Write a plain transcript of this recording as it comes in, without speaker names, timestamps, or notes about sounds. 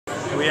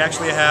We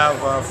actually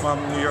have from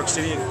New York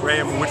City,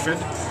 Graham Whitford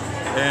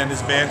and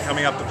his band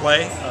coming up to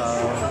play.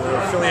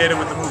 We're affiliated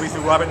with the movie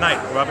through Robert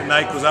Knight. Robert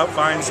Knight goes out,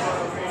 finds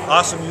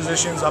awesome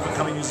musicians,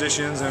 up-and-coming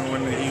musicians, and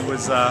when he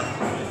was,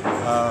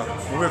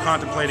 when we were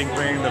contemplating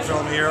bringing the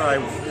film here, I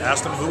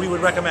asked him who he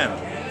would recommend.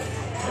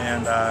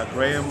 And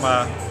Graham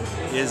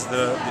is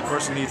the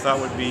person he thought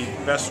would be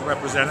best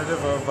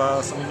representative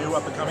of some new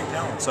up-and-coming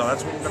talent. So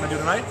that's what we're going to do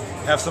tonight.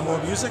 Have some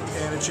more music,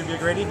 and it should be a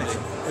great evening.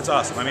 It's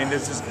awesome. I mean,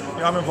 this is,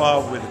 I'm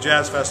involved with the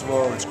jazz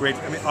festival. It's great.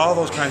 I mean, all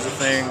those kinds of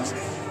things.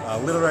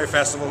 Literary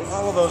festival.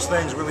 All of those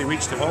things really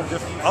reach to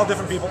all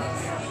different people,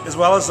 as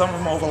well as some of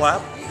them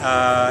overlap.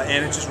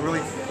 And it just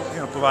really,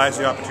 provides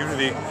the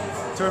opportunity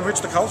to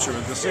enrich the culture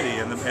of the city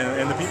and the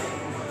people.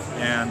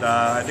 And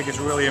I think it's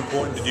really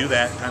important to do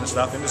that kind of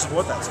stuff and to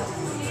support that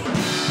stuff.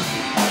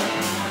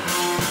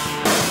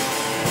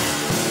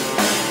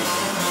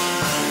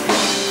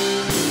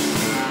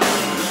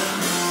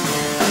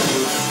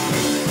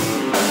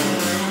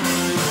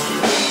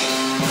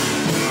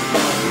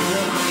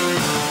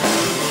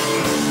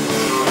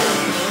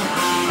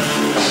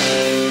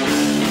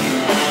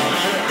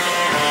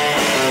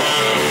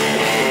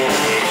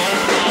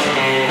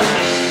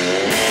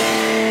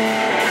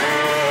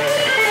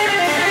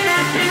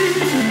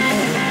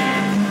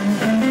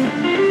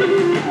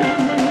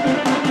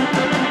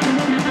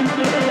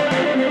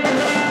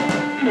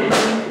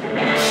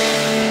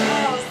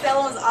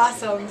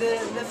 Awesome.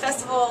 The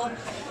festival,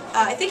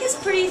 I think, is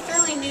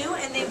fairly new,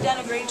 and they've done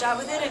a great job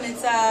with it, and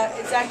it's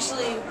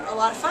actually a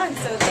lot of fun.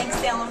 So thanks,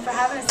 Salem, for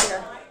having us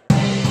here.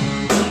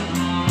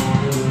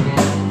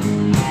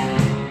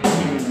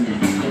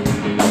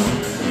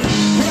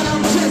 And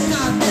I'm just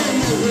not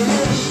there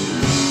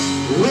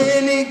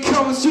when it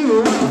comes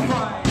to a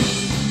fight.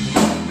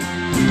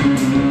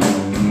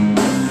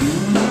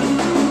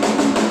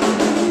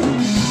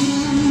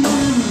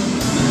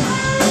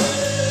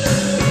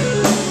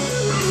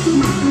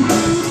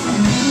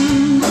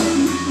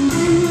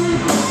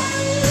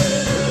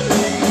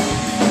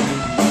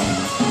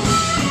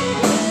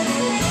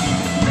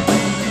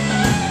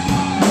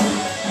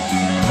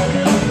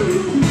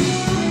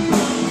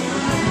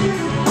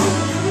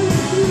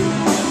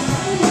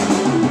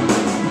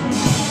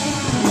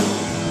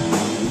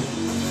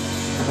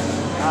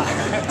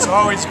 It's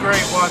always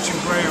great watching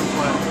Graham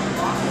play.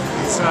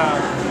 He's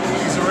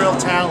a real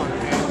talent,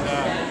 and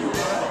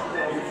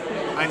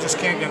I just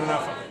can't get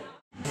enough of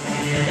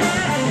him.